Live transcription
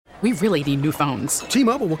We really need new phones.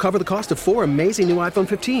 T-Mobile will cover the cost of 4 amazing new iPhone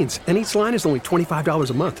 15s, and each line is only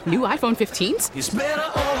 $25 a month. New iPhone 15s? It's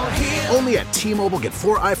better over here. Only at T-Mobile, get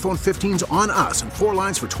 4 iPhone 15s on us and 4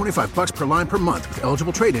 lines for $25 per line per month with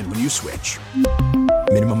eligible trade-in when you switch.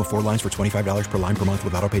 Minimum of 4 lines for $25 per line per month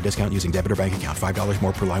with autopay discount using debit or bank account. $5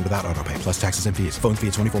 more per line without autopay, plus taxes and fees. Phone fee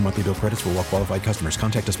at 24 monthly bill credits for well-qualified customers.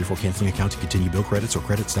 Contact us before canceling account to continue bill credits or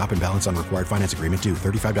credit stop and balance on required finance agreement due.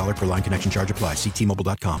 $35 per line connection charge applies. See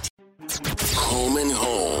T-Mobile.com. Home and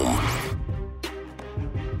Home.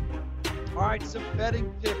 All right, some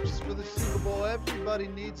betting tips for the Super Bowl. Everybody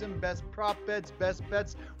needs them. Best prop bets, best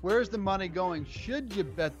bets. Where's the money going? Should you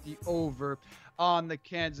bet the over on the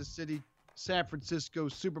Kansas City San Francisco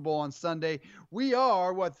Super Bowl on Sunday? We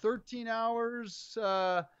are, 13 hours?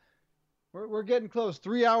 We're getting close.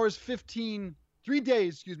 3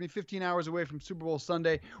 days, 15 hours away from Super Bowl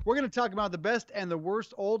Sunday. We're going to talk about the best and the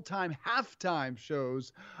worst old-time halftime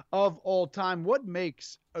shows of all time. What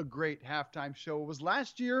makes a great halftime show? It was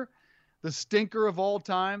last year the stinker of all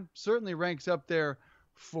time. Certainly ranks up there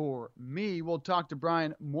for me. We'll talk to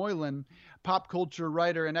Brian Moylan, pop culture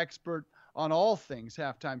writer and expert on all things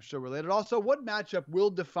halftime show related. Also, what matchup will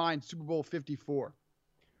define Super Bowl 54?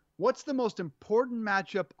 What's the most important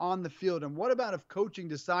matchup on the field? And what about if coaching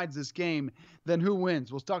decides this game, then who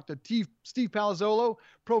wins? We'll talk to Steve Palazzolo,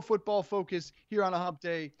 Pro Football Focus, here on a Hump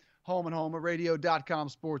Day, Home and Home, a Radio.com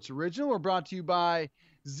sports original. We're brought to you by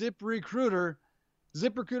ZipRecruiter.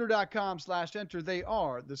 ZipRecruiter.com/enter. They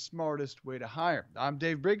are the smartest way to hire. I'm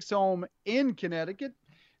Dave Briggs, home in Connecticut.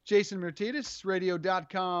 Jason Martinez,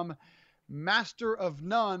 Radio.com, master of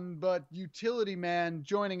none, but utility man,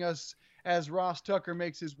 joining us as Ross Tucker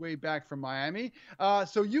makes his way back from Miami.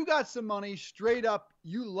 So you got some money straight up.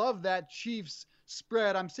 You love that Chiefs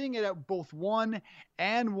spread. I'm seeing it at both 1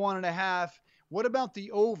 and 1.5. What about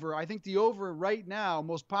the over? I think the over right now,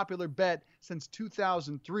 most popular bet since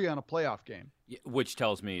 2003 on a playoff game. Which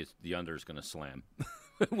tells me the under is going to slam.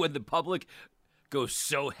 When the public goes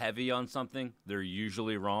so heavy on something, they're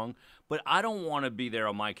usually wrong. But I don't want to be there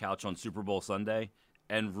on my couch on Super Bowl Sunday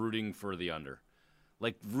and rooting for the under.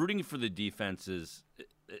 Like, rooting for the defense it's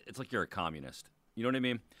like you're a communist. You know what I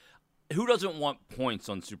mean? Who doesn't want points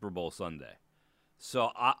on Super Bowl Sunday? So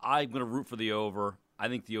I'm going to root for the over. I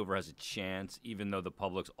think the over has a chance, even though the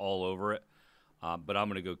public's all over it. But I'm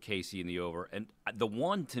going to go KC in the over. And the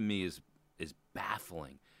one, to me, is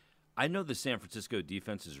baffling. I know the San Francisco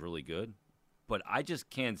defense is really good, but I just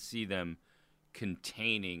can't see them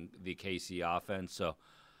containing the KC offense. So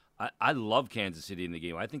I love Kansas City in the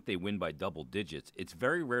game. I think they win by double digits. It's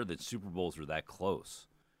very rare that Super Bowls are that close,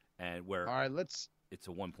 and where all right, it's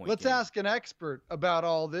a 1 point. Let's game. ask an expert about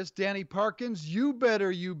all this. Danny Parkins, you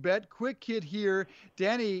better you bet. Quick hit here.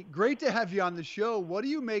 Danny, great to have you on the show. What do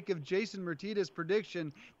you make of Jason Martinez's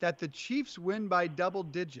prediction that the Chiefs win by double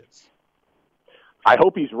digits? I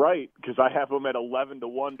hope he's right, because I have him at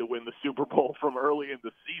 11-1 to win the Super Bowl from early in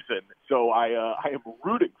the season. So I am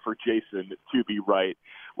rooting for Jason to be right.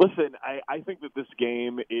 Listen, I think that this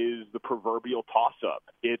game is the proverbial toss-up.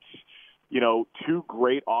 It's, two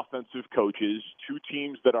great offensive coaches, two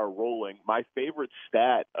teams that are rolling. My favorite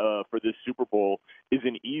stat for this Super Bowl is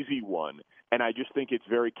an easy one, and I just think it's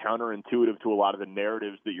very counterintuitive to a lot of the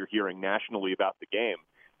narratives that you're hearing nationally about the game.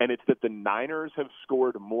 And it's that the Niners have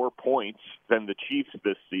scored more points than the Chiefs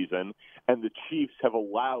this season, and the Chiefs have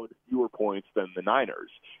allowed fewer points than the Niners.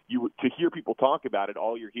 To hear people talk about it,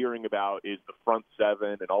 all you're hearing about is the front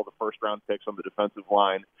seven and all the first-round picks on the defensive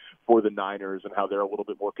line for the Niners and how they're a little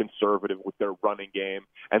bit more conservative with their running game.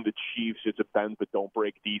 And the Chiefs, it's a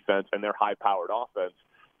bend-but-don't-break defense and their high-powered offense.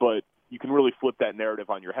 But you can really flip that narrative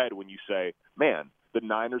on your head when you say, man, the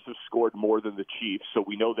Niners have scored more than the Chiefs, so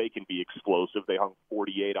we know they can be explosive. They hung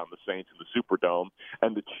 48 on the Saints in the Superdome.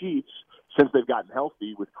 And the Chiefs, since they've gotten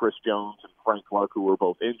healthy with Chris Jones and Frank Clark, who were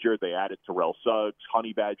both injured, they added Terrell Suggs,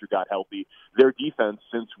 Honey Badger got healthy. Their defense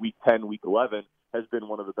since Week 10, Week 11 has been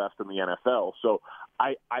one of the best in the NFL. So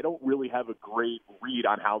I don't really have a great read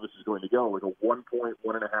on how this is going to go. Like a 1 point,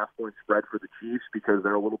 1.5 point spread for the Chiefs because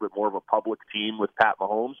they're a little bit more of a public team with Pat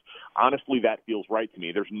Mahomes. Honestly, that feels right to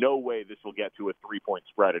me. There's no way this will get to a 3-point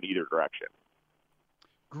spread in either direction.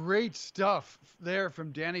 Great stuff there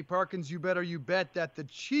from Danny Parkins. You better you bet that the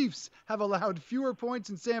Chiefs have allowed fewer points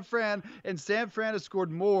in San Fran, and San Fran has scored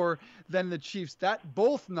more than the Chiefs. That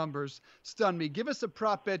both numbers stun me. Give us a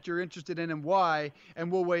prop bet you're interested in and why,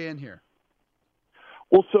 and we'll weigh in here.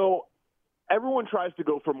 Well, so everyone tries to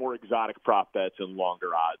go for more exotic prop bets and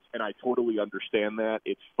longer odds, and I totally understand that.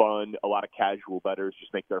 It's fun. A lot of casual bettors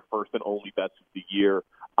just make their first and only bets of the year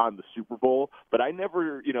on the Super Bowl. But I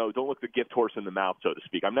never, don't look the gift horse in the mouth, so to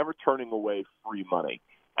speak. I'm never turning away free money.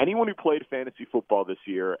 anyone who played fantasy football this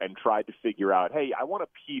year and tried to figure out, hey, I want a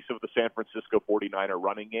piece of the San Francisco 49er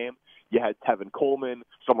running game, you had Tevin Coleman,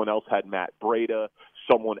 someone else had Matt Breida,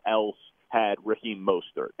 someone else had Raheem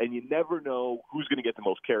Mostert. And you never know who's going to get the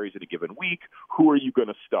most carries in a given week. Who are you going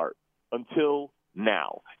to start? Until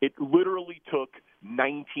now. It literally took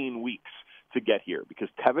 19 weeks to get here because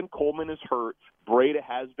Tevin Coleman is hurt, Breida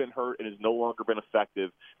has been hurt and has no longer been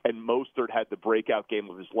effective, and Mostert had the breakout game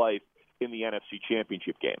of his life in the NFC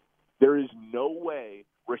Championship game. There is no way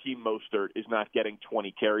Raheem Mostert is not getting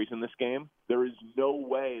 20 carries in this game. There is no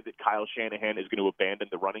way that Kyle Shanahan is going to abandon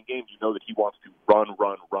the running game. You know that he wants to run,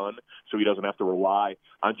 so he doesn't have to rely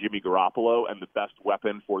on Jimmy Garoppolo, and the best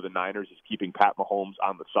weapon for the Niners is keeping Pat Mahomes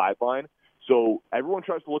on the sideline. So everyone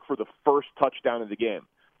tries to look for the first touchdown of the game.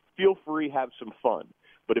 Feel free, have some fun.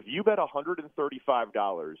 But if you bet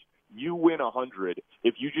 $135, you win $100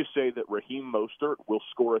 if you just say that Raheem Mostert will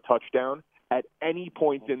score a touchdown at any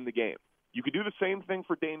point in the game. You could do the same thing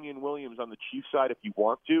for Damian Williams on the Chiefs side if you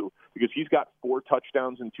want to, because he's got 4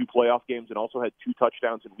 touchdowns in 2 playoff games and also had 2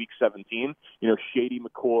 touchdowns in Week 17. You know, Shady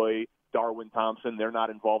McCoy, Darwin Thompson, they're not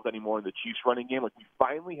involved anymore in the Chiefs running game. Like, we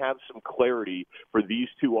finally have some clarity for these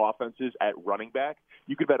 2 offenses at running back.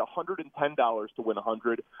 You could bet $110 to win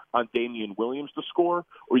 $100 on Damian Williams to score,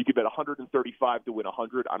 or you could bet $135 to win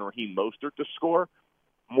 $100 on Raheem Mostert to score.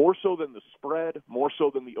 More so than the spread, more so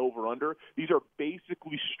than the over-under. These are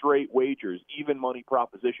basically straight wagers, even money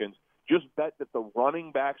propositions. Just bet that the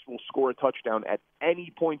running backs will score a touchdown at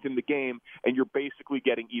any point in the game, and you're basically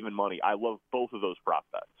getting even money. I love both of those prop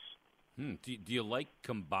bets. Do you like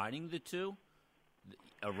combining the two?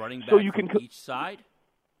 A running back so you from can each side?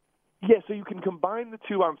 Yeah, so you can combine the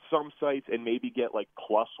two on some sites and maybe get like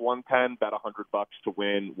plus 110, bet $100 to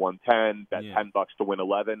win 110, bet $10 to win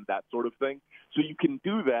 11, that sort of thing. So you can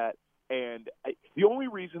do that. And the only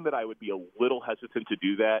reason that I would be a little hesitant to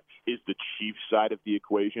do that is the Chiefs side of the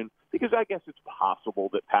equation, because I guess it's possible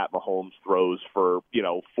that Pat Mahomes throws for,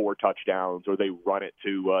 4 touchdowns, or they run it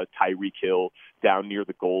to Tyreek Hill down near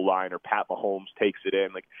the goal line, or Pat Mahomes takes it in.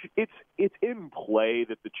 Like, it's in play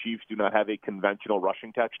that the Chiefs do not have a conventional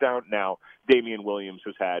rushing touchdown. Now, Damian Williams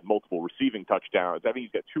has had multiple receiving touchdowns. I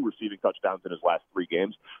think he's got 2 receiving touchdowns in his last 3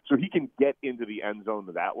 games, so he can get into the end zone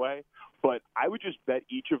that way. But I would just bet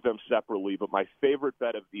each of them separately. But my favorite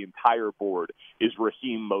bet of the entire board is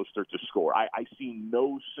Raheem Mostert to score. I see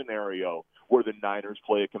no scenario where the Niners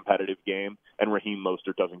play a competitive game and Raheem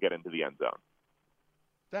Mostert doesn't get into the end zone.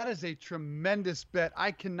 That is a tremendous bet.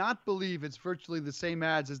 I cannot believe it's virtually the same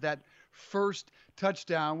odds as that first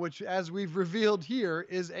touchdown, which, as we've revealed here,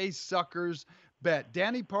 is a sucker's bet.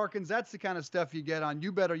 Danny Parkins, that's the kind of stuff you get on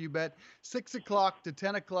You Bet or You Bet, 6 o'clock to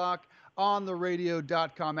 10 o'clock on the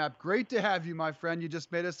radio.com app. Great to have you, my friend. You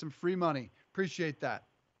just made us some free money. Appreciate that.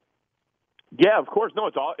 Yeah, of course. No,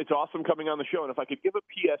 it's awesome coming on the show. And if I could give a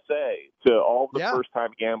PSA to all the first-time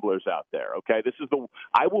gamblers out there, okay,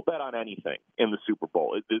 I will bet on anything in the Super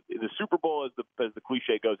Bowl. The Super Bowl, as the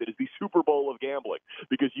cliche goes, it is the Super Bowl of gambling,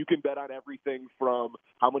 because you can bet on everything from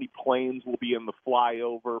how many planes will be in the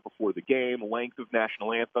flyover before the game, length of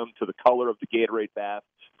national anthem, to the color of the Gatorade bath,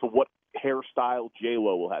 to what hairstyle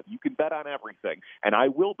J-Lo will have. You can bet on everything, and I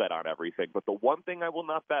will bet on everything. But the one thing I will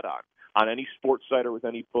not bet on any sports site or with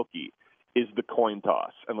any bookie, is the coin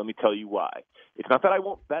toss. And let me tell you why. It's not that I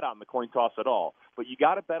won't bet on the coin toss at all, but you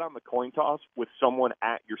got to bet on the coin toss with someone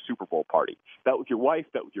at your Super Bowl party. Bet with your wife,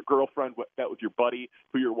 bet with your girlfriend, bet with your buddy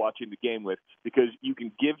who you're watching the game with, because you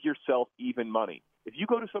can give yourself even money. If you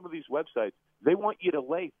go to some of these websites, they want you to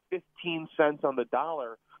lay 15 cents on the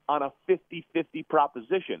dollar on a 50-50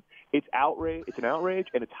 proposition. It's outrage. It's an outrage,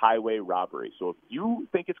 and it's highway robbery. So if you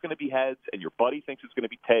think it's going to be heads and your buddy thinks it's going to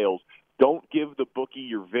be tails, don't give the bookie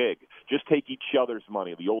your vig. Just take each other's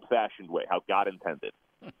money the old-fashioned way, how God intended.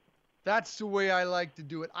 That's the way I like to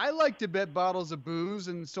do it. I like to bet bottles of booze,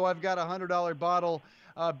 and so I've got a $100 bottle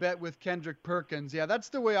bet with Kendrick Perkins. Yeah, that's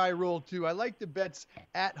the way I roll, too. I like the bets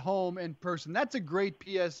at home in person. That's a great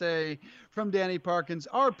PSA from Danny Parkins.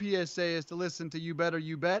 Our PSA is to listen to You Bet or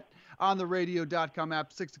You Bet on the radio.com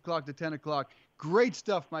app, 6 o'clock to 10 o'clock. Great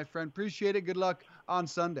stuff, my friend. Appreciate it. Good luck on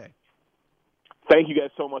Sunday. Thank you guys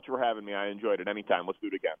so much for having me. I enjoyed it. Anytime. Let's do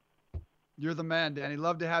it again. You're the man, Danny.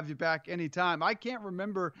 Love to have you back anytime. I can't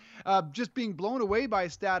remember just being blown away by a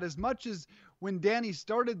stat as much as when Danny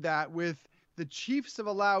started that with the Chiefs have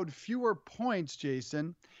allowed fewer points,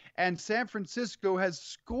 Jason, and San Francisco has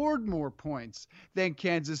scored more points than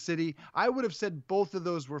Kansas City. I would have said both of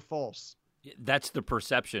those were false. That's the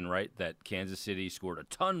perception, right, that Kansas City scored a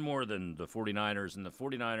ton more than the 49ers, and the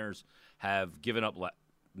 49ers have given up.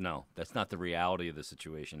 No, that's not the reality of the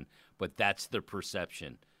situation, but that's the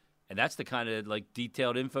perception. And that's the kind of like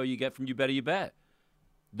detailed info you get from You Better You Bet.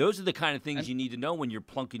 Those are the kind of things you need to know when you're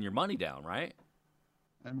plunking your money down, right?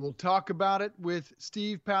 And we'll talk about it with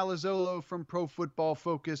Steve Palazzolo from Pro Football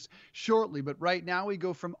Focus shortly. But right now we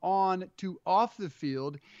go from on to off the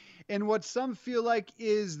field in what some feel like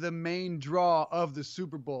is the main draw of the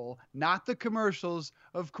Super Bowl. Not the commercials,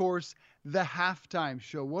 of course, the halftime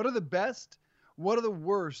show. What are the best? What are the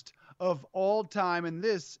worst of all time? And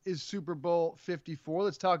this is Super Bowl 54.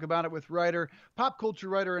 Let's talk about it with pop culture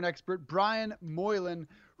writer and expert Brian Moylan,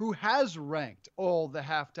 who has ranked all the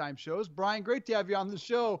halftime shows. Brian, great to have you on the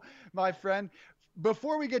show, my friend.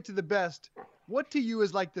 Before we get to the best, what to you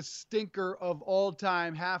is like the stinker of all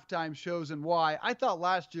time halftime shows and why? I thought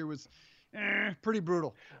last year was pretty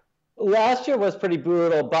brutal. Last year was pretty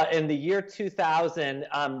brutal, but in the year 2000,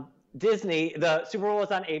 Disney, the Super Bowl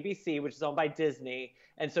was on ABC, which is owned by Disney.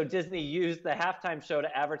 And so Disney used the halftime show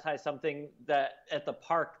to advertise something that at the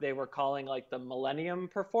park they were calling like the Millennium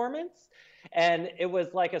Performance. And it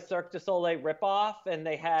was like a Cirque du Soleil ripoff. And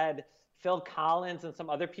they had Phil Collins and some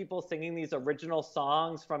other people singing these original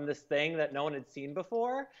songs from this thing that no one had seen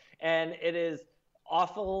before. And it is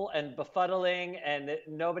awful and befuddling, and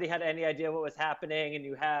nobody had any idea what was happening. And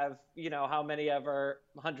you have, how many ever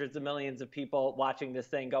hundreds of millions of people watching this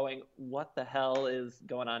thing going, what the hell is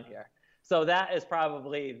going on here? So that is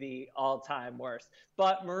probably the all-time worst.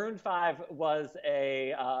 But Maroon 5 was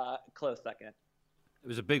a close second. It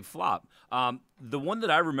was a big flop. The one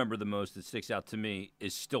that I remember the most that sticks out to me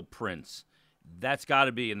is still Prince. That's got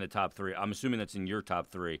to be in the top three. I'm assuming that's in your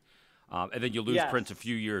top three. And then you lose Prince a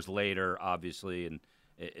few years later, obviously, and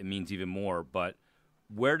it means even more. But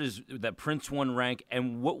where does that Prince one rank?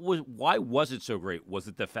 And why was it so great? Was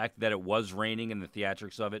it the fact that it was raining and the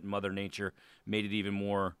theatrics of it and Mother Nature made it even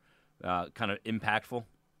more kind of impactful?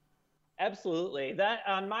 Absolutely. That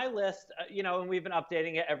on my list, and we've been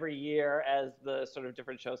updating it every year as the sort of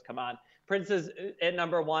different shows come on. Prince is at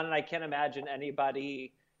number one, and I can't imagine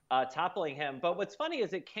anybody toppling him. But what's funny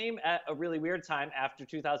is it came at a really weird time after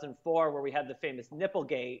 2004, where we had the famous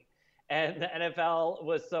Nipplegate, and the NFL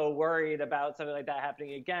was so worried about something like that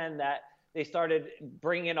happening again that they started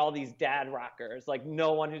bringing in all these dad rockers, like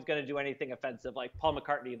no one who's going to do anything offensive, like Paul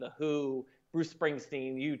McCartney, The Who, Bruce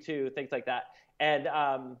Springsteen, U2, things like that. And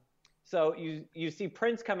so you see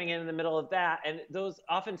Prince coming in the middle of that, and those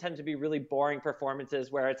often tend to be really boring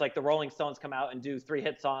performances where it's like the Rolling Stones come out and do 3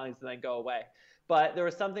 hit songs and then go away. But there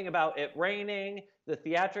was something about it raining, the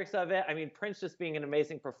theatrics of it. I mean, Prince just being an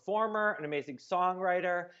amazing performer, an amazing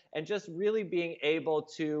songwriter, and just really being able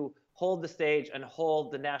to hold the stage and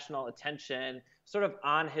hold the national attention sort of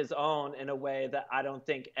on his own in a way that I don't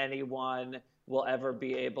think anyone will ever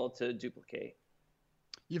be able to duplicate.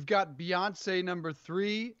 You've got Beyonce number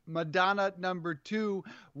 3, Madonna number 2.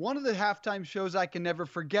 One of the halftime shows I can never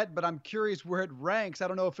forget, but I'm curious where it ranks. I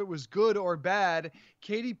don't know if it was good or bad.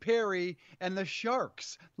 Katy Perry and the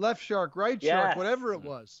Sharks. Left shark, right shark, whatever it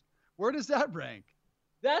was. Where does that rank?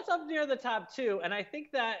 That's up near the top 2. And I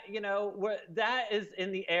think that, that is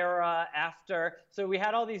in the era after. So we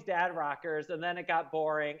had all these dad rockers, and then it got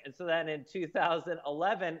boring. And so then in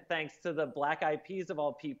 2011, thanks to the Black Eyed Peas of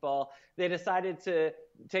all people, they decided to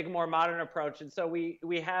take a more modern approach. And so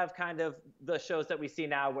we have kind of the shows that we see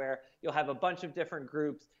now where you'll have a bunch of different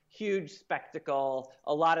groups, huge spectacle,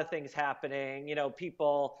 a lot of things happening,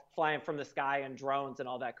 people flying from the sky and drones and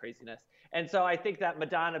all that craziness. And so I think that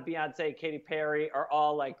Madonna, Beyonce, Katy Perry are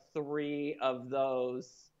all like 3 of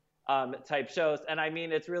those type shows. And I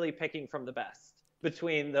mean, it's really picking from the best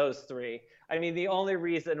between those 3. I mean, the only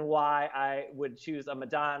reason why I would choose a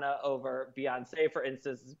Madonna over Beyonce, for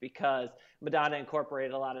instance, is because Madonna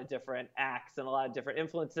incorporated a lot of different acts and a lot of different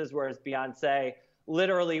influences, whereas Beyonce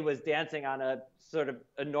literally was dancing on a sort of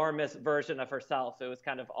enormous version of herself. It was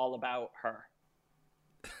kind of all about her.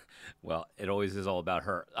 Well, it always is all about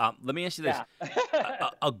her. Let me ask you this. Yeah.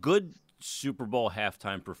 a good Super Bowl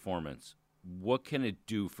halftime performance, what can it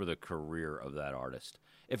do for the career of that artist?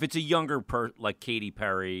 If it's a younger like Katy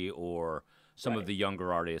Perry or some of the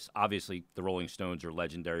younger artists, obviously the Rolling Stones are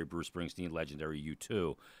legendary, Bruce Springsteen, legendary,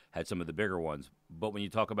 U2 had some of the bigger ones. But when you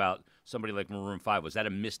talk about somebody like Maroon 5, was that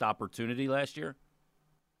a missed opportunity last year?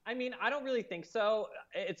 I mean, I don't really think so.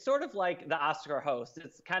 It's sort of like the Oscar host.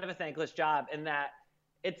 It's kind of a thankless job in that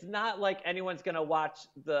it's not like anyone's going to watch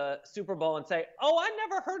the Super Bowl and say, oh, I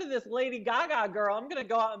never heard of this Lady Gaga girl. I'm going to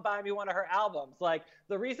go out and buy me one of her albums. Like,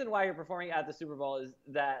 the reason why you're performing at the Super Bowl is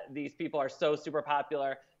that these people are so super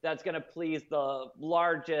popular that's going to please the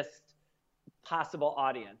largest possible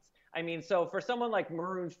audience. I mean, so for someone like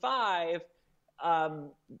Maroon 5,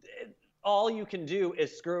 all you can do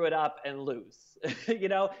is screw it up and lose. You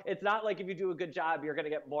know, it's not like if you do a good job, you're going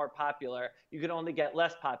to get more popular. You can only get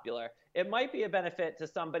less popular. It might be a benefit to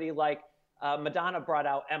somebody like Madonna brought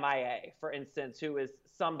out MIA, for instance, who is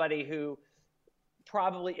somebody who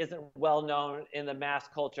probably isn't well known in the mass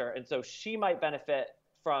culture. And so she might benefit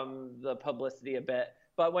from the publicity a bit.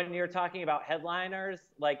 But when you're talking about headliners,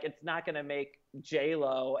 like, it's not going to make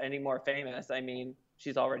J-Lo any more famous. I mean,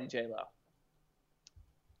 she's already J-Lo.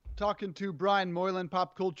 Talking to Brian Moylan,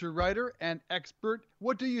 pop culture writer and expert.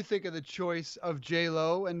 What do you think of the choice of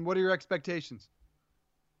J-Lo, and what are your expectations?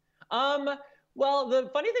 Well, the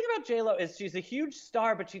funny thing about J-Lo is she's a huge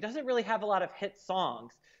star, but she doesn't really have a lot of hit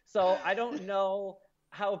songs. So I don't know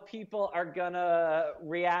how people are going to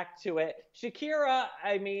react to it. Shakira,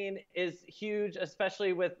 I mean, is huge,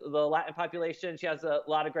 especially with the Latin population. She has a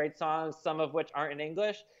lot of great songs, some of which aren't in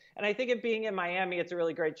English. And I think it being in Miami, it's a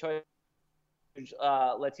really great choice.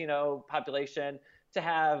 Latino population to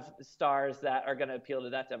have stars that are going to appeal to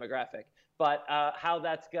that demographic. But how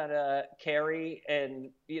that's going to carry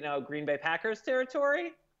in, Green Bay Packers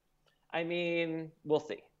territory, I mean, we'll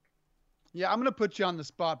see. Yeah, I'm going to put you on the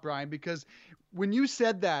spot, Brian, because when you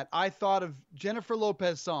said that, I thought of Jennifer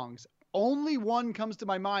Lopez songs. Only one comes to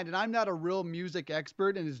my mind, and I'm not a real music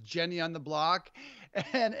expert, and it's Jenny on the Block.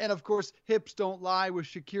 And of course, Hips Don't Lie with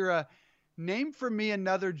Shakira. Name for me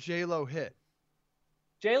another J-Lo hit.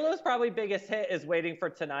 J-Lo's probably biggest hit is Waiting for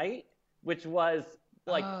Tonight, which was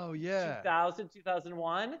like 2000,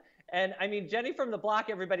 2001. And I mean, Jenny from the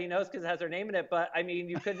Block, everybody knows because it has her name in it. But I mean,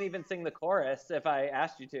 you couldn't even sing the chorus if I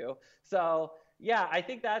asked you to. So yeah, I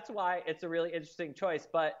think that's why it's a really interesting choice.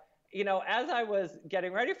 But, as I was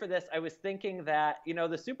getting ready for this, I was thinking that,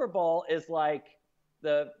 the Super Bowl is like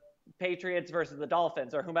the Patriots versus the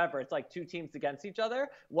Dolphins or whomever. It's like two teams against each other.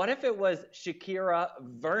 What if it was Shakira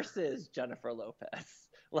versus Jennifer Lopez?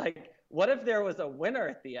 Like, what if there was a winner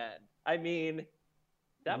at the end? I mean,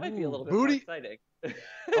 that might be a little bit more exciting.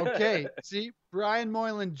 Okay. See, Brian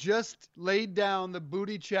Moylan just laid down the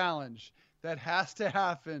booty challenge that has to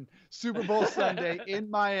happen Super Bowl Sunday in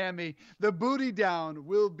Miami. The Booty Down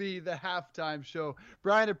will be the halftime show.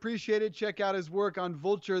 Brian, appreciate it. Check out his work on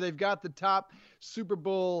Vulture. They've got the top Super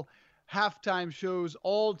Bowl halftime shows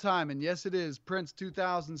all time. And yes, it is Prince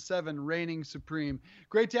 2007 reigning supreme.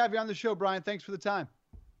 Great to have you on the show, Brian. Thanks for the time.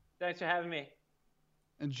 Thanks for having me.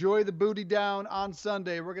 Enjoy the Booty Down on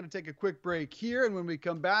Sunday. We're going to take a quick break here, and when we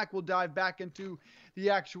come back, we'll dive back into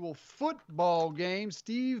the actual football game.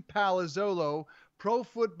 Steve Palazzolo,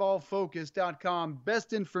 ProFootballFocus.com,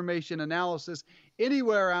 best information analysis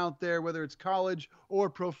anywhere out there, whether it's college or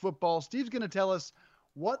pro football. Steve's going to tell us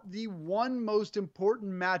what the one most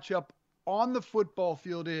important matchup on the football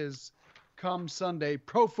field is come Sunday.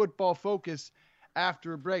 Pro Football Focus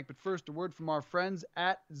after a break. But first, a word from our friends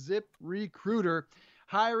at ZipRecruiter.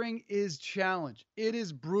 Hiring is challenge. It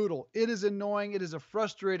is brutal. It is annoying. It is a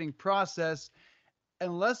frustrating process.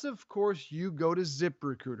 Unless, of course, you go to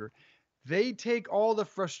ZipRecruiter. They take all the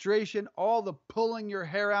frustration, all the pulling your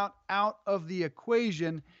hair out of the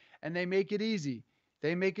equation, and they make it easy.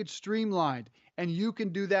 They make it streamlined. And you can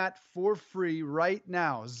do that for free right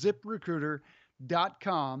now.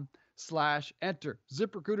 ZipRecruiter.com/enter.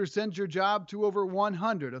 ZipRecruiter sends your job to over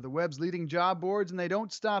 100 of the web's leading job boards, and they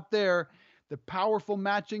don't stop there. The powerful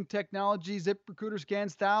matching technology, ZipRecruiter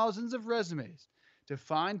scans thousands of resumes to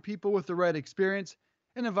find people with the right experience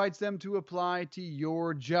and invites them to apply to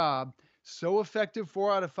your job. So effective,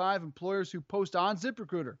 4 out of 5 employers who post on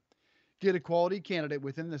ZipRecruiter get a quality candidate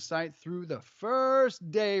within the site through the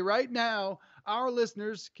first day. Right now, our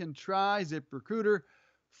listeners can try ZipRecruiter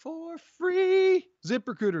for free.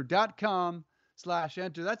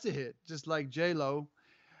 ZipRecruiter.com/enter. That's a hit, just like J-Lo.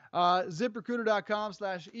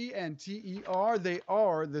 ZipRecruiter.com/ENTER. They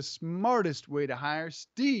are the smartest way to hire.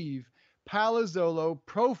 Steve Palazzolo,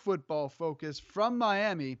 Pro Football Focus from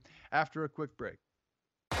Miami, after a quick break.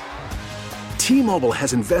 T-Mobile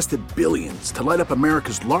has invested billions to light up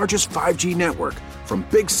America's largest 5G network, from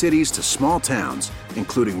big cities to small towns,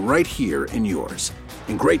 including right here in yours.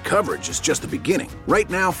 And great coverage is just the beginning. Right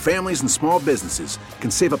now, families and small businesses can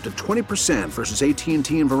save up to 20% versus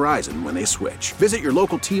AT&T and Verizon when they switch. Visit your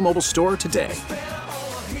local T-Mobile store today.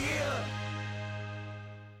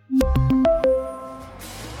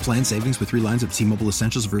 Plan savings with 3 lines of T-Mobile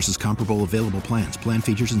Essentials versus comparable available plans. Plan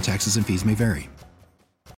features and taxes and fees may vary.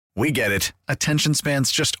 We get it. Attention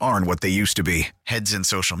spans just aren't what they used to be. Heads in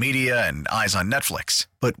social media and eyes on Netflix.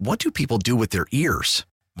 But what do people do with their ears?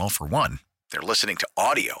 Well, for one, they're listening to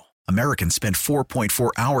audio. Americans spend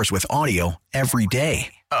 4.4 hours with audio every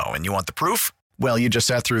day. Oh, and you want the proof? Well, you just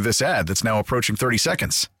sat through this ad that's now approaching 30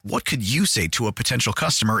 seconds. What could you say to a potential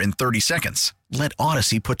customer in 30 seconds? Let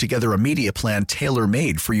Odyssey put together a media plan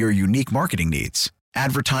tailor-made for your unique marketing needs.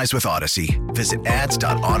 Advertise with Odyssey. Visit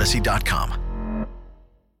ads.odyssey.com.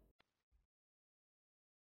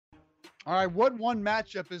 All right, what one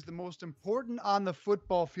matchup is the most important on the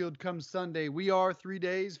football field come Sunday? We are 3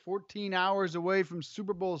 days, 14 hours away from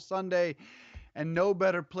Super Bowl Sunday, and no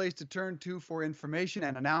better place to turn to for information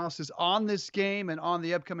and analysis on this game and on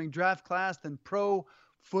the upcoming draft class than Pro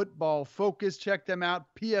Football Focus. Check them out,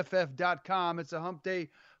 pff.com. It's a hump day,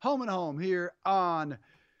 home and home here on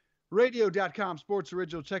radio.com, Sports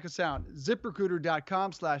Original. Check us out,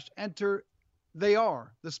 ziprecruiter.com/enter. They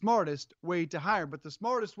are the smartest way to hire, but the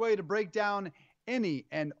smartest way to break down any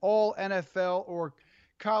and all NFL or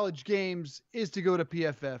college games is to go to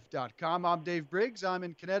pff.com. I'm Dave Briggs. I'm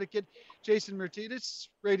in Connecticut. Jason Martinez,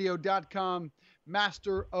 radio.com,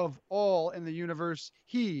 master of all in the universe.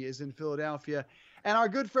 He is in Philadelphia. And our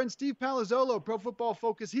good friend Steve Palazzolo, Pro Football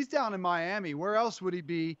Focus, he's down in Miami. Where else would he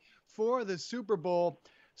be for the Super Bowl?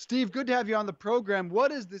 Steve, good to have you on the program.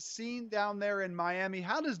 What is the scene down there in Miami?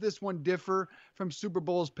 How does this one differ from Super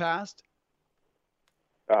Bowls past?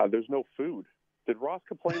 There's no food. Did Ross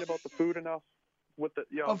complain about the food enough? With the,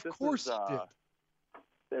 of course he did.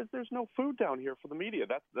 There's no food down here for the media.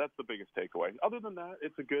 That's the biggest takeaway. Other than that,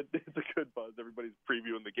 it's a good buzz. Everybody's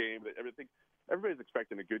previewing the game. Everybody's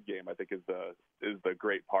expecting a good game. I think is the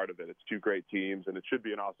great part of it. It's two great teams, and it should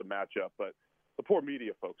be an awesome matchup. But the poor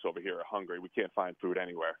media folks over here are hungry. We can't find food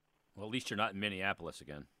anywhere. Well, at least you're not in Minneapolis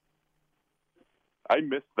again. I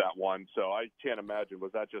missed that one, so I can't imagine.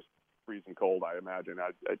 Was that just freezing cold? I imagine.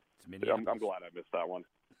 I'm glad I missed that one.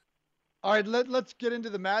 All right, let's get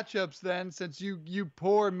into the matchups then, since you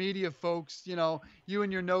poor media folks, you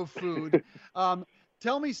and your no food.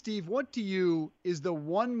 Tell me, Steve, what to you is the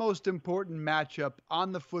one most important matchup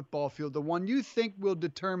on the football field, the one you think will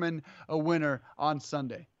determine a winner on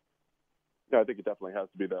Sunday? Yeah, I think it definitely has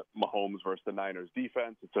to be the Mahomes versus the Niners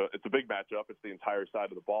defense. It's a big matchup. It's the entire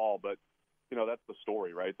side of the ball, but that's the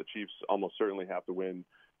story, right? The Chiefs almost certainly have to win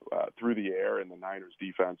through the air, and the Niners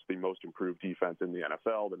defense, the most improved defense in the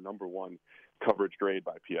NFL, the number one coverage grade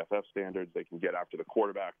by PFF standards. They can get after the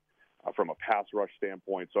quarterback from a pass rush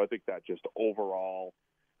standpoint. So I think that just overall,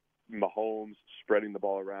 Mahomes spreading the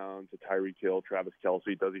ball around to Tyreek Hill, Travis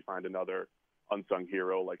Kelce, does he find another unsung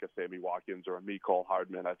hero like a Sammy Watkins or a Mecole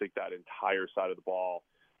Hardman? I think that entire side of the ball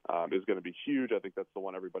is going to be huge. I think that's the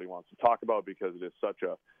one everybody wants to talk about because it is such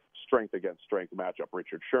a strength against strength matchup.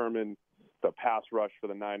 Richard Sherman, the pass rush for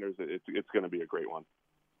the Niners, it's going to be a great one.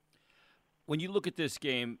 When you look at this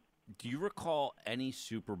game, do you recall any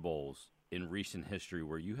Super Bowls in recent history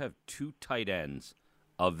where you have two tight ends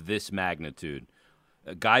of this magnitude,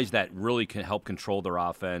 guys that really can help control their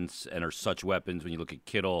offense and are such weapons when you look at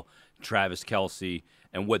Kittle, Travis Kelce,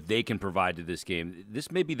 and what they can provide to this game? This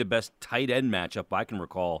may be the best tight end matchup I can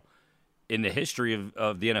recall in the history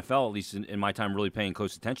of the NFL, at least in my time really paying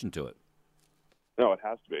close attention to it. No, it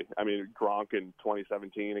has to be. I mean, Gronk in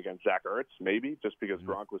 2017 against Zach Ertz, maybe, just because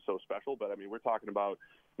Gronk was so special. But, I mean, we're talking about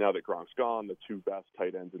now that Gronk's gone, the two best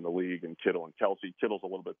tight ends in the league, and Kittle and Kelce. Kittle's a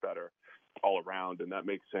little bit better all around, and that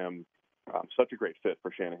makes him such a great fit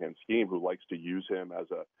for Shanahan's scheme, who likes to use him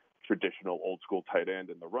as a traditional old-school tight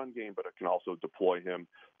end in the run game, but it can also deploy him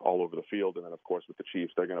all over the field. And then, of course, with the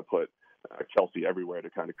Chiefs, they're going to put Kelce everywhere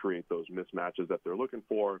to kind of create those mismatches that they're looking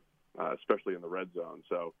for, especially in the red zone.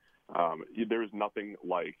 So there is nothing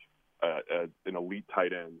like an elite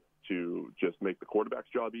tight end to just make the quarterback's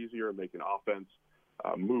job easier, make an offense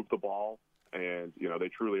move the ball. And, they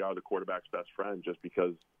truly are the quarterback's best friend just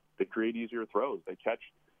because they create easier throws. They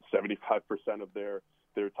catch 75% of their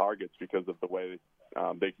targets because of the way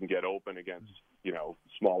they can get open against,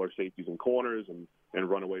 smaller safeties and corners and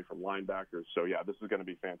run away from linebackers. So, yeah, this is going to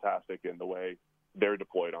be fantastic. And the way they're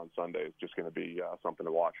deployed on Sunday is just going to be something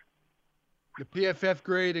to watch. The PFF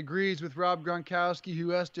grade agrees with Rob Gronkowski,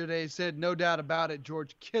 who yesterday said, no doubt about it,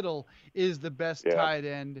 George Kittle is the best tight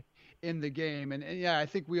end in the game. And yeah, I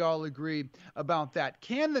think we all agree about that.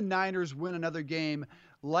 Can the Niners win another game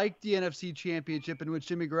like the NFC Championship in which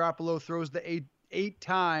Jimmy Garoppolo throws the eight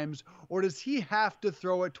times, or does he have to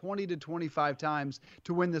throw it 20 to 25 times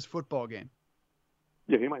to win this football game?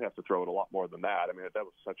 Yeah, he might have to throw it a lot more than that. I mean, that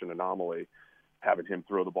was such an anomaly, having him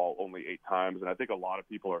throw the ball only 8 times. And I think a lot of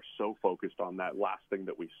people are so focused on that last thing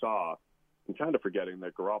that we saw and kind of forgetting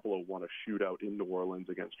that Garoppolo won a shootout in New Orleans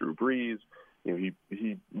against Drew Brees.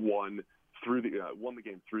 He won the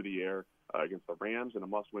game through the air against the Rams in a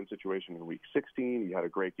must-win situation in Week 16. He had a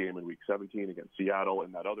great game in Week 17 against Seattle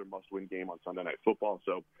in that other must-win game on Sunday Night Football.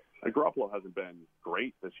 So Garoppolo hasn't been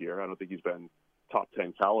great this year. I don't think he's been top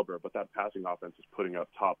 10 caliber, but that passing offense is putting up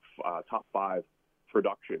top 5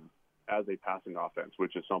 production as a passing offense,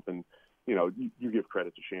 which is something, you give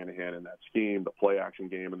credit to Shanahan in that scheme, the play action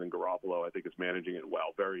game, and then Garoppolo, I think, is managing it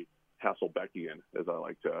well. Very Hasselbeckian, as I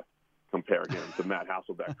like to compare him to Matt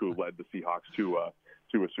Hasselbeck, who led the Seahawks to a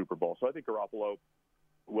Super Bowl. So I think Garoppolo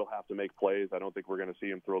will have to make plays. I don't think we're going to see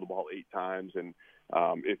him throw the ball 8 times. And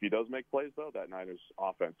if he does make plays, though, that Niners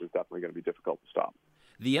offense is definitely going to be difficult to stop.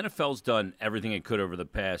 The NFL's done everything it could over the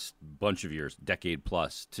past bunch of years, decade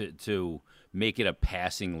plus, to make it a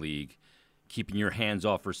passing league, keeping your hands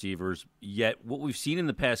off receivers. Yet what we've seen in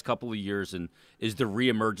the past couple of years is the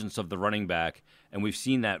reemergence of the running back, and we've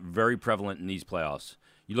seen that very prevalent in these playoffs.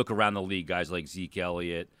 You look around the league, guys like Zeke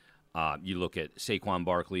Elliott, you look at Saquon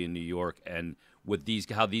Barkley in New York, and with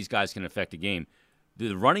how these guys can affect a game.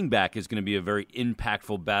 The running back is going to be a very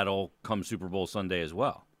impactful battle come Super Bowl Sunday as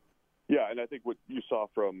well. Yeah, and I think what you saw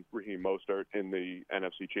from Raheem Mostert in the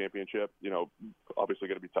NFC Championship, obviously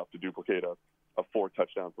going to be tough to duplicate a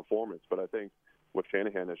 4-touchdown performance. But I think what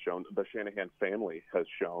Shanahan has shown, the Shanahan family has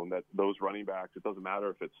shown, that those running backs, it doesn't matter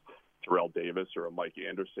if it's Terrell Davis or a Mike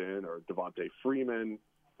Anderson or Devontae Freeman,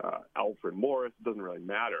 Alfred Morris, it doesn't really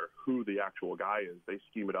matter who the actual guy is. They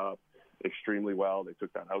scheme it up extremely well. They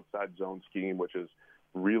took that outside zone scheme, which is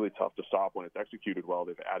really tough to stop when it's executed well.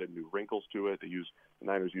 They've added new wrinkles to it. The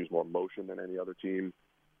Niners use more motion than any other team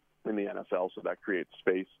in the NFL, so that creates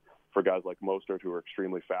space for guys like Mostert, who are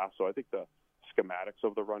extremely fast. So I think the schematics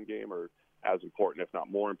of the run game are as important, if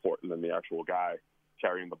not more important, than the actual guy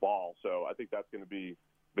carrying the ball. So I think that's going to be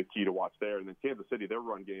the key to watch there. And then Kansas City, their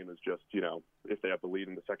run game is just, if they have the lead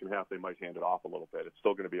in the second half, they might hand it off a little bit. It's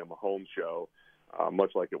still going to be a Mahomes show,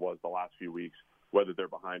 much like it was the last few weeks, whether they're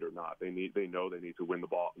behind or not. They know they need to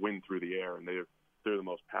win through the air, and they're the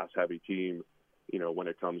most pass-heavy team, when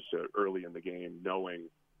it comes to early in the game, knowing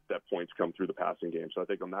that points come through the passing game. So I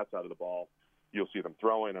think on that side of the ball, you'll see them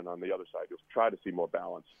throwing, and on the other side, you'll try to see more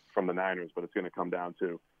balance from the Niners, but it's going to come down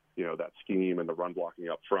to, that scheme and the run blocking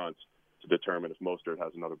up front to determine if Mostert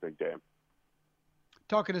has another big day.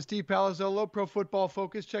 Talking to Steve Palazzolo, Pro Football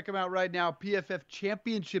Focus. Check him out right now. PFF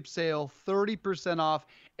Championship Sale, 30% off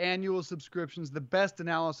annual subscriptions. The best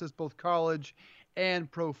analysis, both college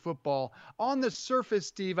and pro football. On the surface,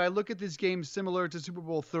 Steve, I look at this game similar to Super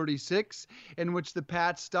Bowl 36, in which the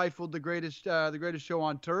Pats stifled the greatest show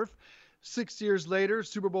on turf. 6 years later,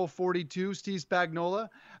 Super Bowl 42, Steve Spagnuolo,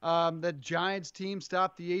 that Giants team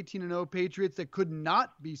stopped the 18-0 Patriots that could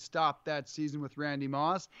not be stopped that season with Randy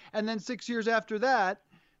Moss. And then 6 years after that,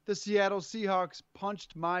 the Seattle Seahawks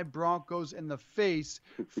punched my Broncos in the face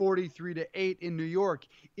 43-8 in New York.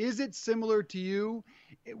 Is it similar to you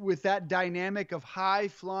with that dynamic of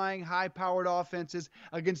high-flying, high-powered offenses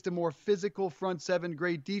against a more physical front seven,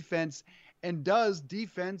 great defense? And does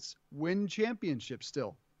defense win championships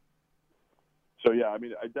still? So, yeah, I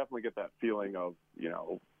mean, I definitely get that feeling of,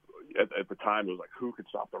 at the time it was like, who could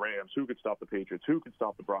stop the Rams? Who could stop the Patriots? Who could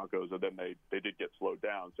stop the Broncos? And then they did get slowed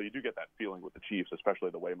down. So you do get that feeling with the Chiefs, especially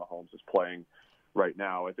the way Mahomes is playing right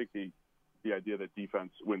now. I think the idea that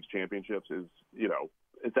defense wins championships is,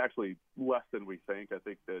 it's actually less than we think. I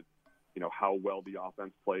think that, how well the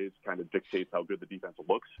offense plays kind of dictates how good the defense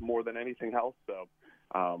looks more than anything else. So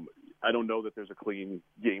I don't know that there's a clean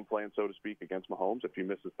game plan, so to speak, against Mahomes. If he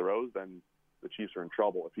misses throws, then the Chiefs are in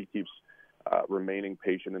trouble. If he keeps remaining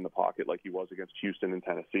patient in the pocket like he was against Houston and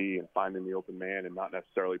Tennessee and finding the open man and not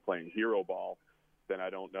necessarily playing hero ball, then I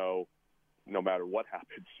don't know, no matter what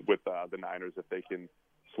happens with the Niners, if they can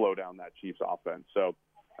slow down that Chiefs offense. So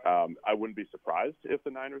I wouldn't be surprised if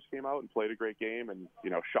the Niners came out and played a great game and,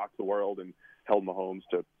 shocked the world and held Mahomes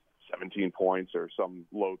to 17 points or some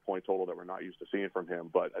low point total that we're not used to seeing from him.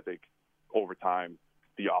 But I think over time,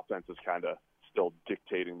 the offense is kind of still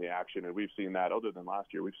dictating the action. And we've seen that, other than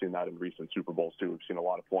last year, we've seen that in recent Super Bowls too. We've seen a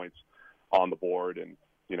lot of points on the board and,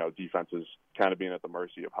 defenses kind of being at the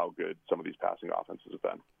mercy of how good some of these passing offenses have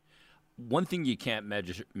been. One thing you can't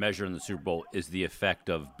measure in the Super Bowl is the effect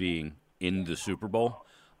of being in the Super Bowl.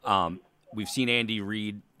 We've seen Andy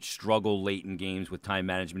Reid struggle late in games with time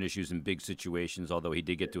management issues in big situations, although he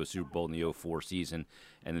did get to a Super Bowl in the 2004 season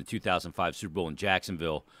and the 2005 Super Bowl in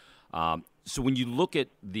Jacksonville. So when you look at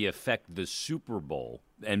the effect the Super Bowl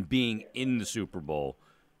and being in the Super Bowl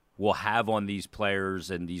will have on these players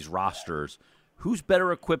and these rosters, who's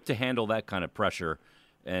better equipped to handle that kind of pressure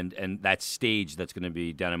and that stage that's going to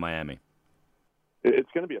be down in Miami? It's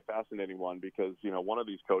going to be a fascinating one because, one of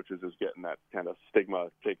these coaches is getting that kind of stigma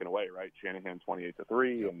taken away, right? Shanahan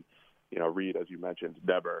 28-3 and, Reid, as you mentioned,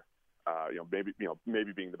 never,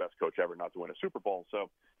 maybe being the best coach ever not to win a Super Bowl. So,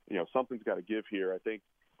 something's got to give here. I think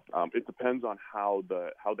it depends on how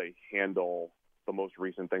they handle the most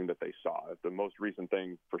recent thing that they saw. If the most recent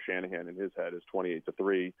thing for Shanahan in his head is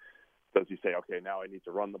 28-3, does he say, okay, now I need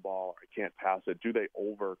to run the ball, I can't pass it? Do they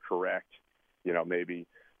overcorrect, maybe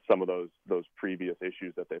some of those previous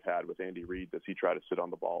issues that they've had with Andy Reid? Does he try to sit on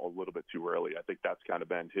the ball a little bit too early? I think that's kind of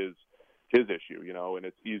been his issue, and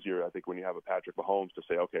it's easier, I think, when you have a Patrick Mahomes to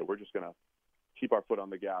say, okay, we're just going to keep our foot on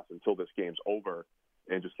the gas until this game's over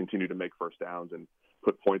and just continue to make first downs and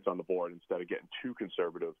put points on the board instead of getting too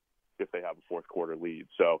conservative if they have a fourth quarter lead.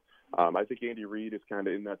 So I think Andy Reid is kind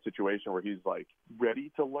of in that situation where he's like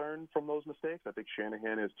ready to learn from those mistakes. I think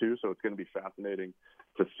Shanahan is too, so it's going to be fascinating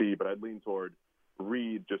to see. But I'd lean toward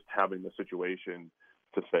Reid just having the situation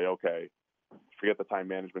to say, okay, forget the time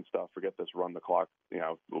management stuff, forget this run the clock.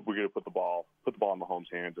 We're going to put the ball in Mahomes'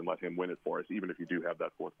 hands and let him win it for us, even if you do have that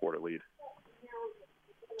fourth quarter lead.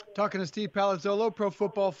 Talking to Steve Palazzolo,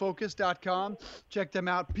 ProFootballFocus.com. Check them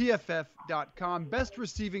out, PFF.com. Best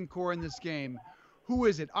receiving core in this game. Who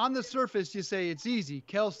is it? On the surface, you say it's easy,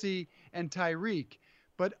 Kelce and Tyreek.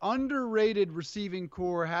 But underrated receiving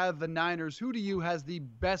core have the Niners. Who to you has the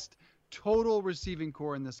best total receiving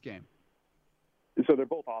core in this game? So they're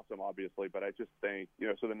both awesome, obviously, but I just think,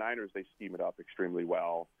 so the Niners, they scheme it up extremely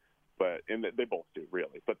well. And they both do,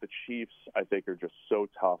 really. But the Chiefs, I think, are just so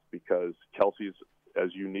tough because Kelce's as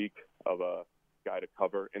unique of a guy to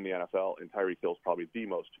cover in the NFL, and Tyreek Hill's probably the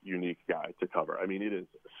most unique guy to cover. I mean, it is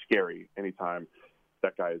scary anytime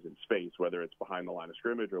that guy is in space, whether it's behind the line of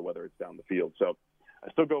scrimmage or whether it's down the field. So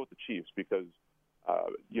I still go with the Chiefs because,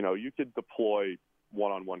 you could deploy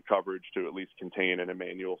one-on-one coverage to at least contain an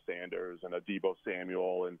Emmanuel Sanders and a Deebo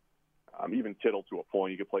Samuel and even Kittle to a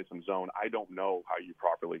point. You could play some zone. I don't know how you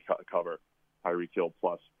properly cover Tyreek Hill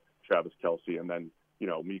plus Travis Kelce, and then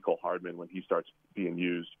Mecole Hardman when he starts being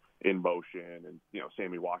used in motion, and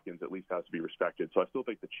Sammy Watkins at least has to be respected. So I still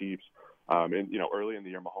think the Chiefs, early in the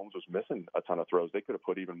year Mahomes was missing a ton of throws. They could have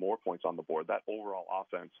put even more points on the board. That overall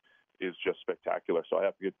offense is just spectacular. So I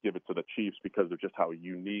have to give it to the Chiefs because of just how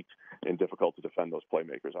unique and difficult to defend those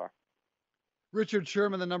playmakers are. Richard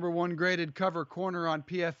Sherman, the number one graded cover corner on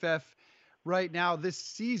PFF right now this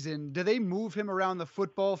season. Do they move him around the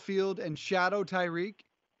football field and shadow Tyreek?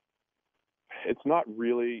 It's not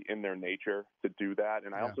really in their nature to do that,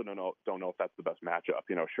 and I also don't know if that's the best matchup.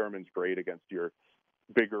 Sherman's great against your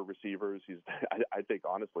bigger receivers. I think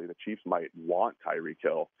honestly the Chiefs might want Tyreek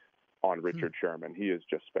Hill on Richard Sherman. He is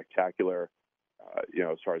just spectacular.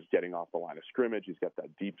 As far as getting off the line of scrimmage, he's got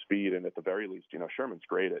that deep speed, and at the very least, Sherman's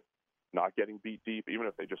great at not getting beat deep. Even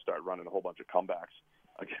if they just start running a whole bunch of comebacks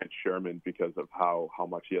against Sherman because of how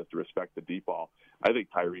much he has to respect the deep ball, I think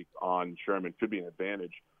Tyreek on Sherman could be an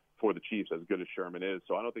advantage for the Chiefs, as good as Sherman is.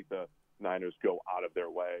 So I don't think the Niners go out of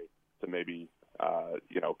their way to maybe,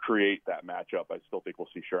 create that matchup. I still think we'll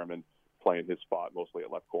see Sherman playing his spot mostly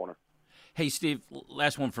at left corner. Hey, Steve,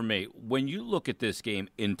 last one for me. When you look at this game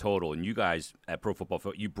in total, and you guys at Pro Football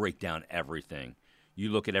Focus, you break down everything.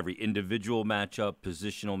 You look at every individual matchup,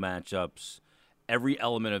 positional matchups, every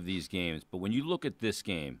element of these games. But when you look at this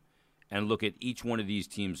game and look at each one of these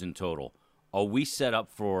teams in total, are we set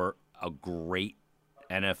up for a great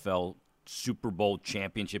NFL Super Bowl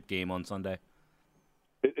championship game on Sunday?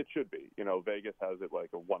 It should be. Vegas has it like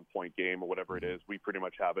a 1-point game or whatever it is. We pretty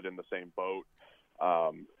much have it in the same boat.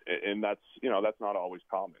 And that's not always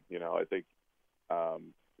common. I think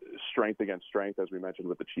strength against strength, as we mentioned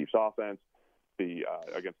with the Chiefs offense,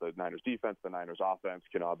 against the Niners defense, the Niners offense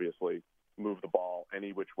can obviously move the ball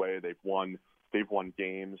any which way. They've won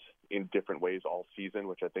games in different ways all season,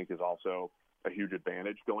 which I think is also a huge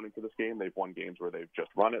advantage going into this game. They've won games where they've just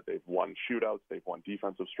run it. They've won shootouts. They've won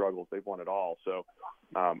defensive struggles. They've won it all. So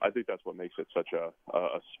I think that's what makes it such a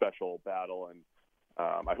special battle. And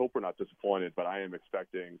I hope we're not disappointed, but I am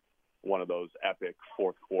expecting one of those epic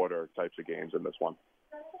fourth quarter types of games in this one.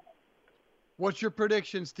 What's your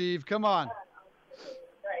prediction, Steve? Come on.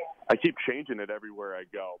 I keep changing it everywhere I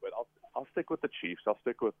go, but I'll stick with the Chiefs. I'll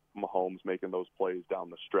stick with Mahomes making those plays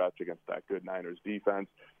down the stretch against that good Niners defense.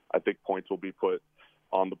 I think points will be put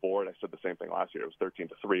on the board. I said the same thing last year. It was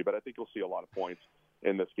 13-3, but I think you'll see a lot of points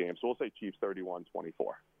in this game. So we'll say Chiefs 31-24.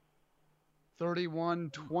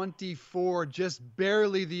 31-24, just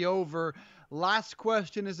barely the over. Last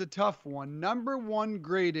question is a tough one. Number one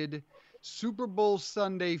graded Super Bowl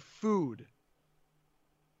Sunday food.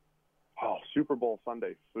 Oh, Super Bowl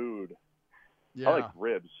Sunday food. Yeah. I like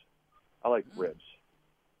ribs. Ribs.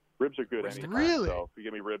 Ribs are good anytime. Really? So if you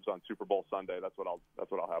give me ribs on Super Bowl Sunday, that's what I'll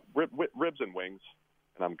have. Ribs and wings,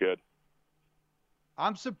 and I'm good.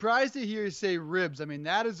 I'm surprised to hear you say ribs. I mean,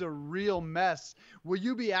 that is a real mess. Will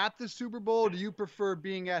you be at the Super Bowl? Or do you prefer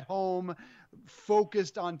being at home,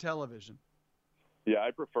 focused on television? Yeah,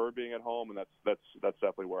 I prefer being at home, and that's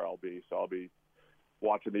definitely where I'll be. So I'll be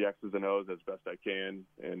watching the X's and O's as best I can,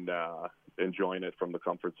 and enjoying it from the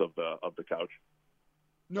comforts of the couch.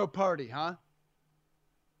 No party, huh?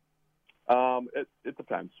 It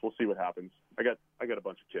depends. We'll see what happens. I got a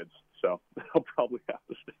bunch of kids, so I'll probably have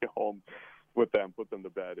to stay home with them, put them to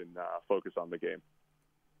bed, and focus on the game.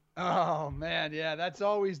 Oh, man, yeah, that's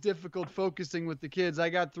always difficult focusing with the kids. I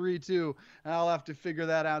got 3, too, and I'll have to figure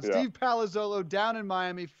that out. Yeah. Steve Palazzolo down in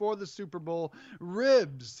Miami for the Super Bowl.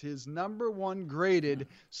 Ribs, his #1 graded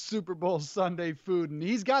Super Bowl Sunday food, and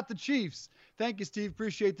he's got the Chiefs. Thank you, Steve.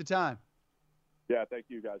 Appreciate the time. Yeah, thank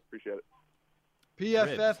you, guys. Appreciate it.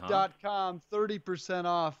 PFF.com, 30%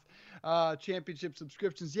 off championship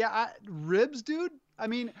subscriptions. Yeah, ribs, dude. I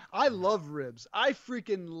mean, I love ribs. I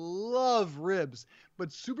freaking love ribs.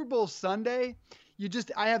 But Super Bowl Sunday,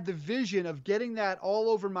 I have the vision of getting that all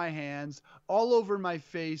over my hands, all over my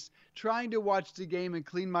face, trying to watch the game and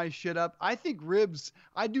clean my shit up. I think ribs,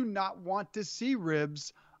 I do not want to see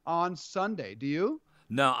ribs on Sunday. Do you?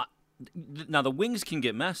 No. Now, the wings can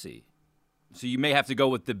get messy. So you may have to go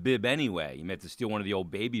with the bib anyway. You may have to steal one of the old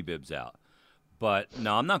baby bibs out. But,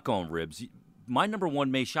 no, I'm not going ribs. My #1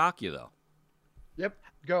 may shock you, though. Yep,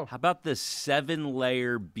 go. How about the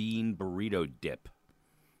 7-layer bean burrito dip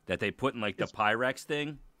that they put in, like, the Pyrex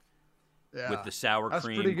thing? Yeah, with the sour that's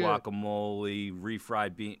cream, pretty good. guacamole,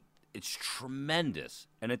 refried bean. It's tremendous,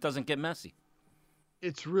 and it doesn't get messy.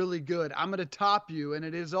 It's really good. I'm going to top you, and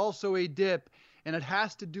it is also a dip, and it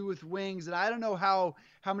has to do with wings. And I don't know how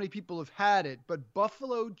many people have had it, but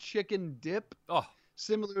buffalo chicken dip,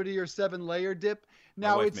 similar to your 7-layer dip.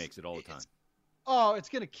 Now My wife makes it all the time. It's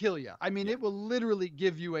going to kill you. I mean, it will literally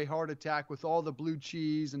give you a heart attack with all the blue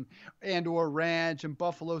cheese and or ranch and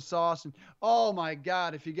buffalo sauce. And oh my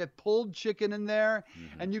God, if you get pulled chicken in there,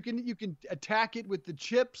 and you can attack it with the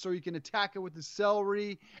chips, or you can attack it with the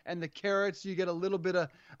celery and the carrots, you get a little bit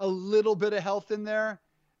of health in there.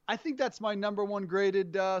 I think that's my #1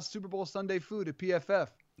 graded Super Bowl Sunday food at PFF.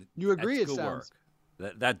 You agree? That's it good sounds.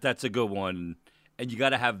 Work. That's a good one. And you got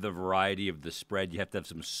to have the variety of the spread. You have to have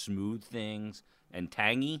some smooth things and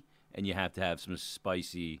tangy, and you have to have some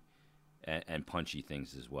spicy and punchy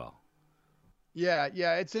things as well. Yeah,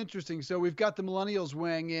 it's interesting. So we've got the millennials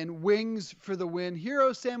weighing in. Wings for the win.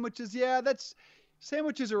 Hero sandwiches,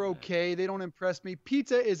 sandwiches are okay. They don't impress me.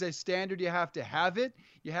 Pizza is a standard. You have to have it.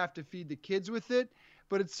 You have to feed the kids with it.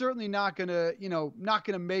 But it's certainly not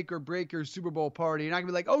gonna make or break your Super Bowl party. You're not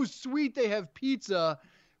gonna be like, oh, sweet, they have pizza.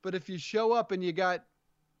 But if you show up and you got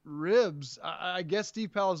ribs, I guess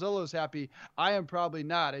Steve Palazzolo's happy. I am probably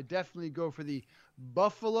not. I definitely go for the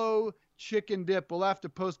buffalo chicken dip. We'll have to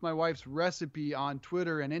post my wife's recipe on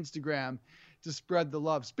Twitter and Instagram to spread the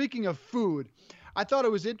love. Speaking of food, I thought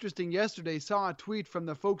it was interesting yesterday. Saw a tweet from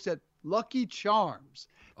the folks at Lucky Charms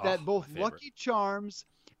that both Lucky Charms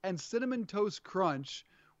and Cinnamon Toast Crunch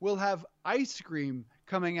will have ice cream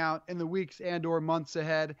coming out in the weeks and or months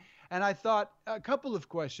ahead. And I thought a couple of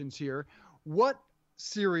questions here. What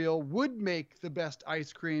cereal would make the best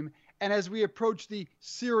ice cream? And as we approach the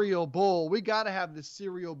cereal bowl, we got to have the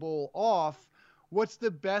cereal bowl off. What's the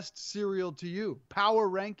best cereal to you? Power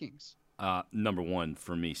rankings. #1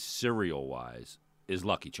 for me, cereal-wise, is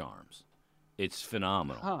Lucky Charms. It's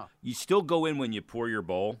phenomenal. Huh. You still go in when you pour your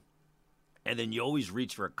bowl, and then you always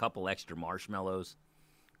reach for a couple extra marshmallows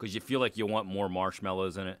because you feel like you want more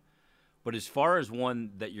marshmallows in it. But as far as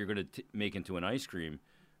one that you're going to make into an ice cream,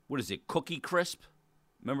 what is it, Cookie Crisp?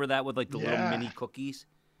 Remember that with, like, the little mini cookies?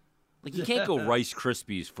 Like, you can't go Rice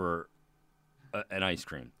Krispies for an ice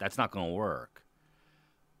cream. That's not going to work.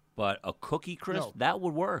 But a Cookie Crisp, that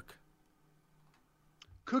would work.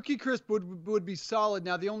 Cookie Crisp would be solid.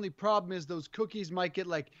 Now, the only problem is those cookies might get,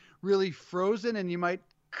 like, really frozen, and you might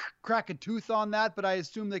crack a tooth on that, but I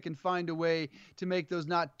assume they can find a way to make those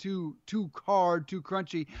not too hard, too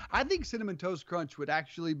crunchy. I think Cinnamon Toast Crunch would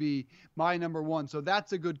actually be my #1, so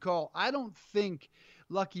that's a good call. I don't think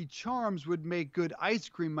Lucky Charms would make good ice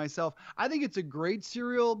cream myself. I think it's a great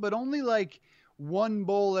cereal, but only like one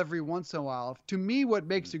bowl every once in a while. To me, what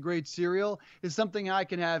makes a great cereal is something I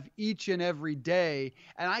can have each and every day,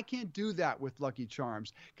 and I can't do that with Lucky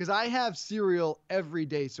Charms because I have cereal every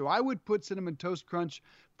day. So I would put Cinnamon Toast Crunch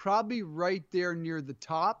probably right there near the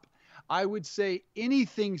top. I would say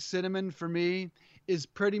anything cinnamon for me is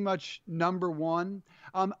pretty much #1.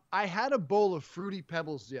 I had a bowl of Fruity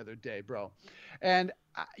Pebbles the other day, bro. And,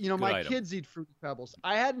 my kids eat Fruity Pebbles.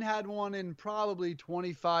 I hadn't had one in probably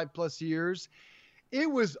 25 plus years. It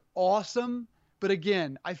was awesome, But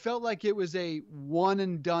again, I felt like it was a one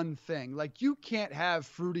and done thing. Like you can't have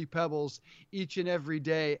Fruity Pebbles each and every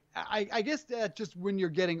day. I guess that just when you're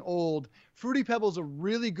getting old, Fruity Pebbles are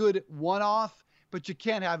really good one-off, but you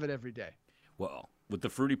can't have it every day. Well, with the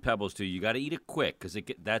Fruity Pebbles too, you got to eat it quick because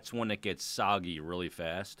that's when it gets soggy really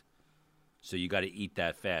fast. So you got to eat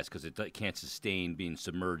that fast because it can't sustain being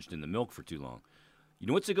submerged in the milk for too long. You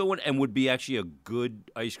know what's a good one and would be actually a good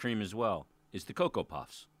ice cream as well is the Cocoa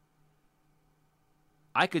Puffs.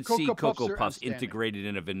 I could see Cocoa Puffs integrated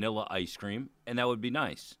in a vanilla ice cream, and that would be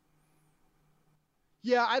nice.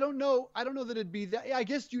 Yeah, I don't know that it'd be that. I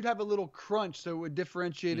guess you'd have a little crunch, so it would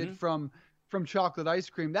differentiate it from chocolate ice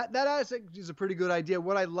cream. That is a pretty good idea.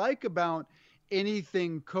 What I like about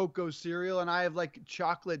anything cocoa cereal, and I have like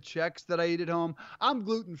chocolate checks that I eat at home. I'm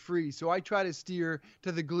gluten-free, so I try to steer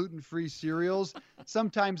to the gluten-free cereals.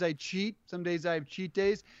 Sometimes I cheat. Some days I have cheat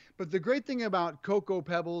days. But the great thing about Cocoa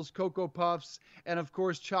Pebbles, Cocoa Puffs, and of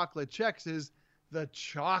course chocolate checks is the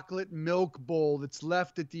chocolate milk bowl that's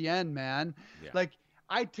left at the end, man. Yeah. Like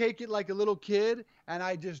I take it like a little kid and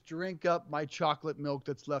I just drink up my chocolate milk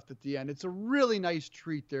that's left at the end. It's a really nice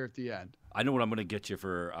treat there at the end. I know what I'm going to get you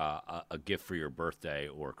for a gift for your birthday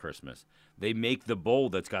or Christmas. They make the bowl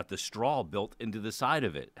that's got the straw built into the side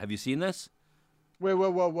of it. Have you seen this? Wait,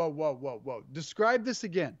 whoa. Describe this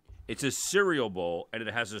again. It's a cereal bowl, and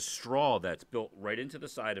it has a straw that's built right into the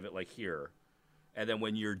side of it like here. And then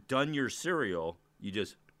when you're done your cereal, you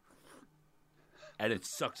just – and it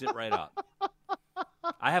sucks it right up.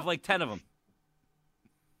 I have like 10 of them.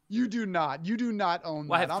 You do not. You do not own that.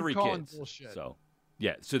 Well, I have 3 kids. Bullshit. So,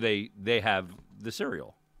 yeah. So they have the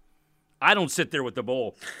cereal. I don't sit there with the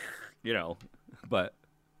bowl, but.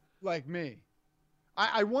 Like me.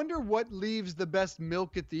 I wonder what leaves the best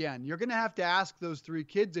milk at the end. You're going to have to ask those 3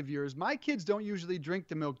 kids of yours. My kids don't usually drink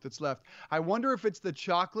the milk that's left. I wonder if it's the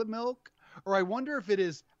chocolate milk, or I wonder if it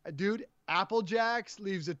is, dude, Apple Jacks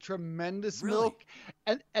leaves a tremendous milk.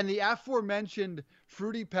 And the aforementioned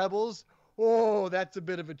Fruity Pebbles, oh, that's a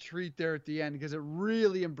bit of a treat there at the end because it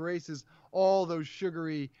really embraces all those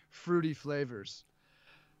sugary, fruity flavors.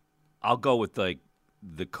 I'll go with like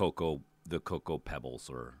the Cocoa Pebbles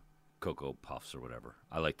or Cocoa Puffs or whatever.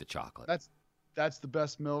 I like the chocolate. That's the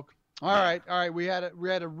best milk. All right. We had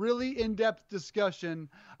a really in-depth discussion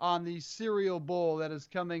on the cereal bowl that is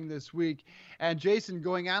coming this week. And Jason,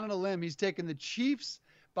 going out on a limb, he's taking the Chiefs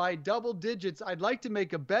by double digits. I'd like to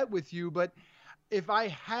make a bet with you, but if I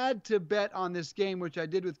had to bet on this game, which I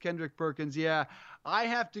did with Kendrick Perkins, I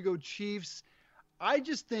have to go Chiefs. I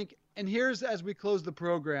just think, and here's as we close the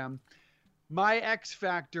program, my X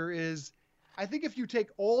factor is, I think if you take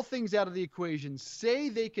all things out of the equation, say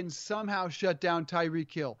they can somehow shut down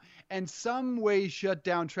Tyreek Hill and some way shut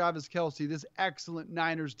down Travis Kelce, this excellent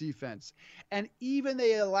Niners defense, and even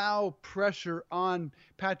they allow pressure on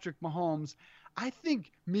Patrick Mahomes, I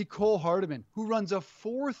think Mecole Hardman, who runs a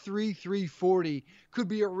 4.33 40, could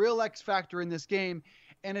be a real X factor in this game.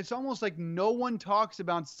 And it's almost like no one talks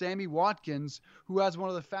about Sammy Watkins, who has one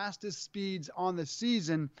of the fastest speeds on the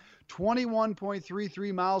season,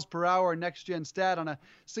 21.33 miles per hour next-gen stat on a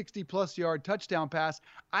 60-plus yard touchdown pass.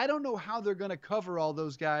 I don't know how they're going to cover all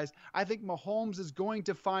those guys. I think Mahomes is going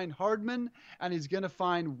to find Hardman, and he's going to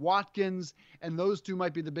find Watkins, and those two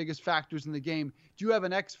might be the biggest factors in the game. Do you have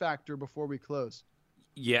an X factor before we close?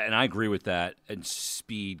 Yeah, and I agree with that. And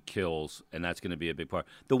speed kills, and that's going to be a big part.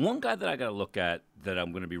 The one guy that I got to look at that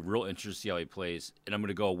I'm going to be real interested to see how he plays, and I'm going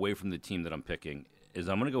to go away from the team that I'm picking, is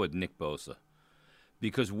I'm going to go with Nick Bosa.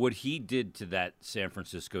 Because what he did to that San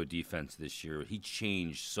Francisco defense this year, he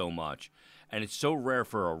changed so much. And it's so rare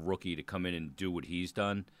for a rookie to come in and do what he's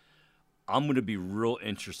done. I'm going to be real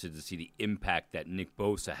interested to see the impact that Nick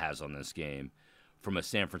Bosa has on this game from a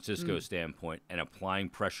San Francisco standpoint and applying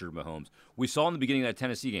pressure to Mahomes. We saw in the beginning of that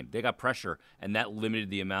Tennessee game, they got pressure, and that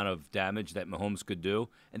limited the amount of damage that Mahomes could do,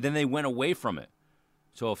 and then they went away from it.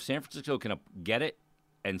 So if San Francisco can get it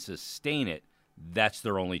and sustain it, that's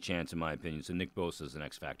their only chance, in my opinion. So Nick Bosa is an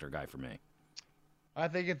X-Factor guy for me. I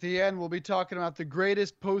think at the end we'll be talking about the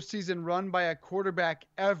greatest postseason run by a quarterback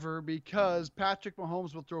ever because Patrick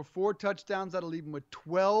Mahomes will throw 4 touchdowns. That'll leave him with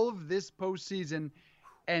 12 this postseason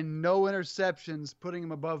and no interceptions, putting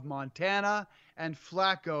him above Montana and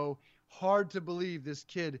Flacco. Hard to believe this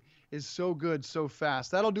kid is so good so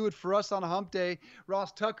fast. That'll do it for us on a hump day.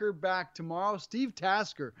 Ross Tucker back tomorrow. Steve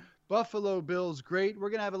Tasker, Buffalo Bills, great. We're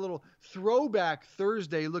going to have a little throwback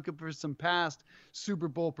Thursday looking for some past Super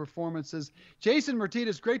Bowl performances. Jason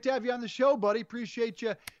Martinez, great to have you on the show, buddy. Appreciate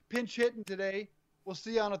you pinch hitting today. We'll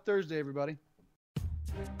see you on a Thursday, everybody.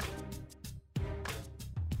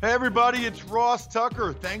 Hey, everybody, it's Ross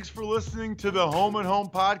Tucker. Thanks for listening to the Home and Home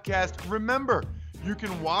podcast. Remember, you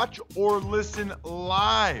can watch or listen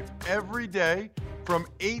live every day from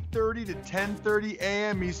 8:30 to 10:30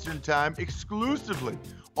 a.m. Eastern Time exclusively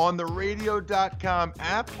on the radio.com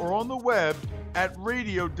app or on the web at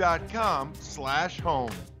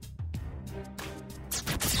radio.com/home.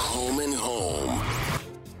 Home and Home.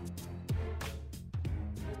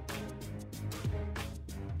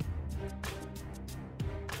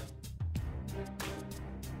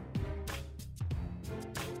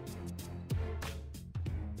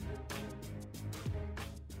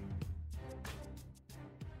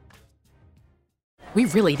 We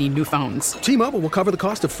really need new phones. T-Mobile will cover the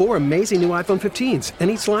cost of 4 amazing new iPhone 15s, and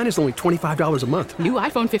each line is only $25 a month. New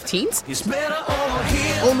iPhone 15s? It's better over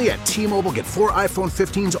here. Only at T-Mobile, get 4 iPhone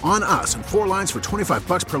 15s on us and 4 lines for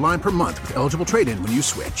 $25 per line per month with eligible trade-in when you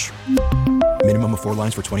switch. Minimum of 4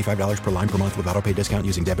 lines for $25 per line per month with autopay discount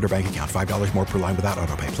using debit or bank account. $5 more per line without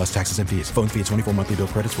autopay, plus taxes and fees. Phone fee at 24 monthly bill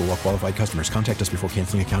credits for well-qualified customers. Contact us before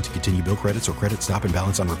canceling account to continue bill credits or credit stop and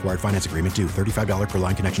balance on required finance agreement due. $35 per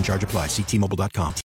line connection charge applies. See T-Mobile.com.